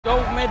Go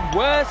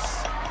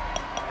Midwest!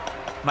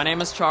 My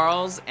name is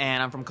Charles,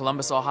 and I'm from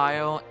Columbus,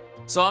 Ohio.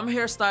 So I'm a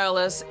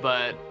hairstylist,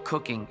 but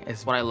cooking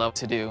is what I love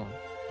to do.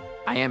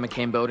 I am a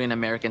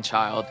Cambodian-American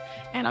child,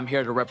 and I'm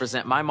here to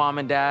represent my mom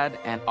and dad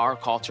and our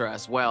culture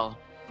as well.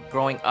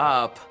 Growing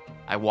up,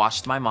 I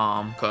watched my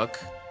mom cook,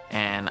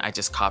 and I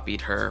just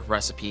copied her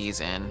recipes,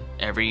 and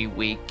every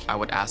week I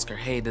would ask her,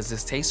 hey, does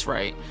this taste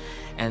right?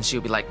 And she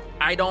would be like,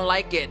 I don't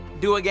like it,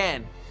 do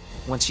again.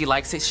 When she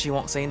likes it, she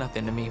won't say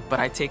nothing to me, but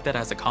I take that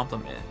as a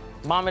compliment.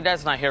 Mom and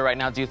Dad's not here right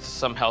now due to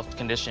some health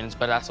conditions,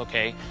 but that's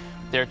okay.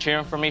 They're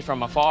cheering for me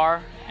from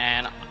afar,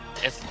 and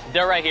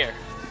they're right here.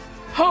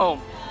 Home.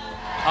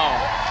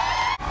 Home.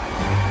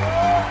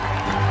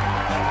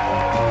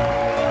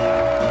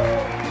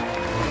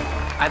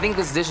 I think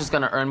this dish is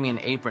gonna earn me an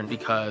apron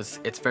because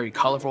it's very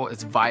colorful,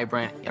 it's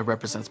vibrant, it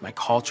represents my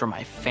culture,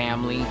 my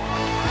family.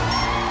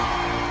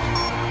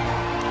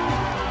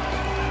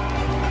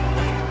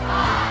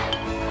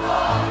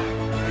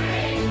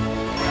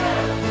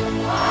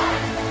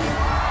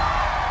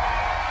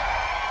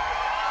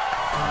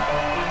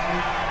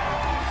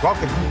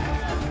 Welcome.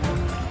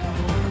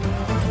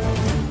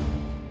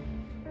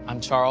 I'm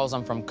Charles,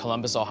 I'm from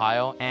Columbus,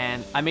 Ohio,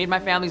 and I made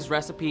my family's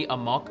recipe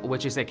Amok,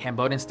 which is a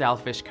Cambodian-style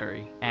fish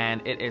curry.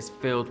 And it is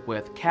filled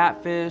with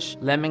catfish,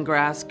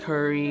 lemongrass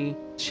curry,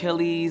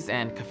 chilies,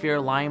 and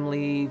kaffir lime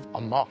leaf.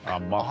 Amok.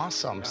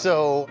 Awesome.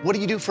 So what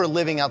do you do for a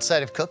living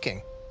outside of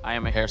cooking? I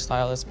am a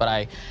hairstylist,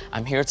 but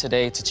I'm here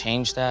today to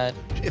change that.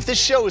 If this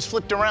show is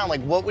flipped around,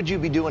 like, what would you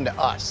be doing to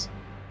us?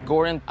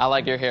 Gordon, I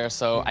like your hair,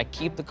 so I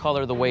keep the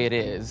color the way it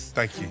is.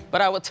 Thank you. But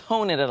I would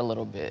tone it a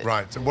little bit.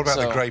 Right, and what about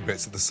the grey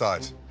bits at the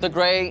side? The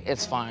grey,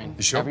 it's fine.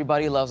 You sure?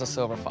 Everybody loves a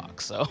silver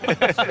fox, so.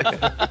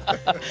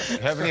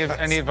 Have any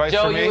advice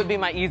Joe, for me? you would be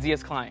my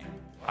easiest client.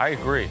 I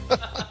agree.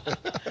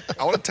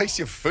 I want to taste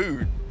your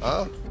food.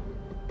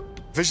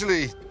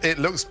 Visually, it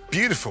looks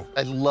beautiful.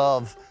 I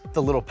love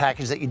the little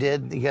package that you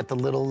did. You got the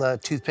little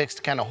toothpicks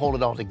to kind of hold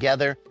it all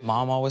together.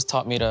 Mom always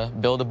taught me to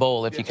build a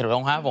bowl if you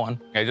don't have one.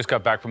 I just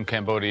got back from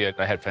Cambodia.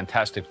 I had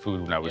fantastic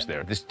food when I was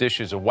there. This dish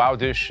is a wow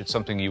dish. It's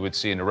something you would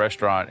see in a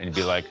restaurant, and you'd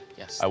be like,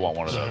 yes, I want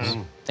one of those.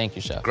 Thank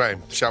you, Chef.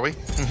 Graham, shall we?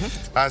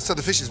 So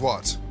the fish is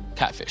what?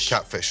 Catfish.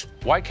 Catfish.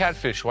 Why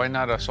catfish? Why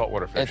not a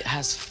saltwater fish? It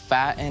has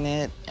fat in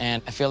it,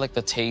 and I feel like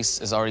the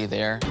taste is already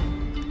there.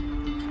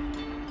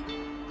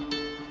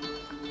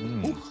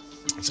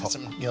 It's hot.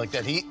 You like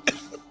that heat?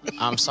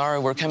 I'm sorry,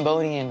 we're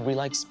Cambodian. We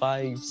like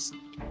spice.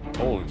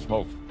 Holy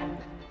smokes.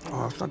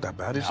 Oh, it's not that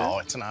bad, is it? No,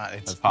 it's not.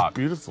 It's hot.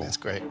 Beautiful. It's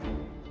great.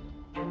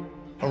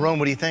 Arone,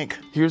 what do you think?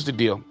 Here's the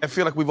deal. I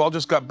feel like we've all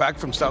just got back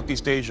from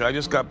Southeast Asia. I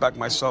just got back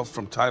myself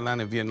from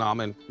Thailand and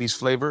Vietnam, and these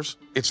flavors,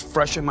 it's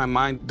fresh in my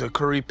mind. The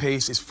curry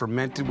paste is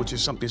fermented, which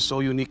is something so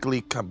uniquely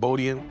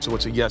Cambodian, so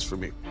it's a yes for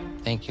me.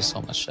 Thank you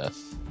so much, Chef.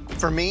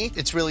 For me,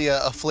 it's really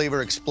a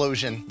flavor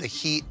explosion. The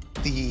heat,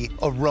 the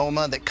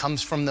aroma that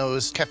comes from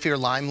those kaffir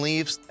lime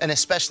leaves, and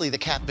especially the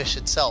catfish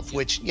itself,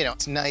 which, you know,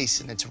 it's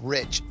nice and it's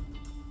rich.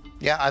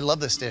 Yeah, I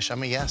love this dish.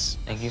 I'm a yes.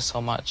 Thank you so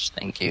much.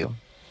 Thank you.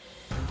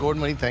 Gordon,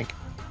 what do you think?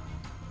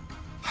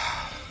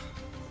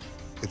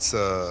 It's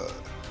a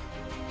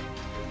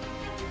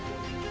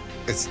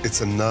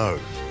no.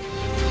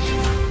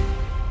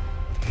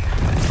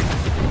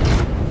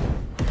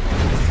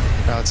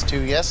 Now it's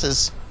 2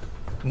 yeses.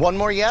 One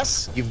more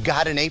yes, you've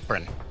got an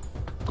apron.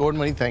 Gordon,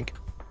 what do you think?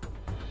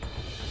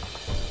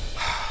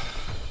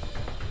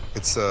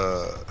 It's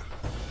a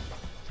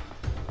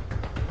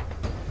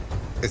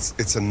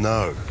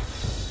no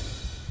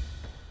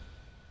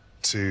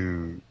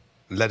to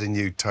letting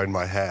you tone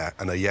my hair,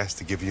 and a yes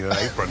to giving you an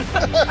apron.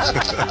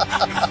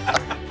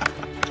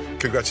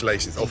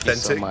 Congratulations. Thank you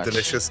so Authentic, much.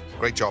 delicious,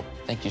 great job.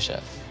 Thank you,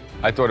 Chef.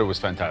 I thought it was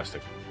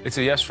fantastic. It's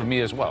a yes for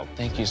me as well.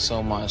 Thank you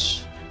so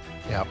much.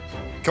 Yeah.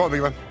 Come on,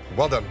 big man.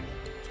 Well done.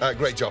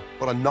 Great job.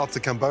 What a nod to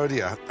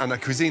Cambodia and a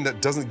cuisine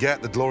that doesn't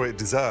get the glory it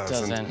deserves.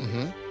 Doesn't.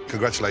 And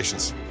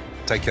congratulations.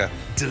 Take care.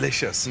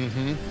 Delicious.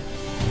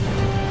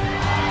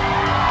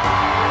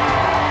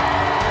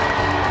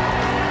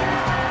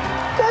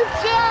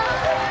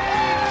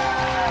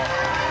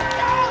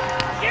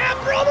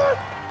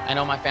 I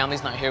know my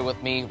family's not here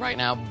with me right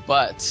now,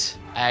 but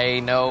I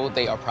know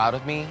they are proud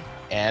of me,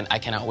 and I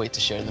cannot wait to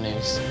share the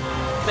news.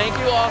 Thank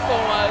you all so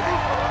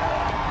much.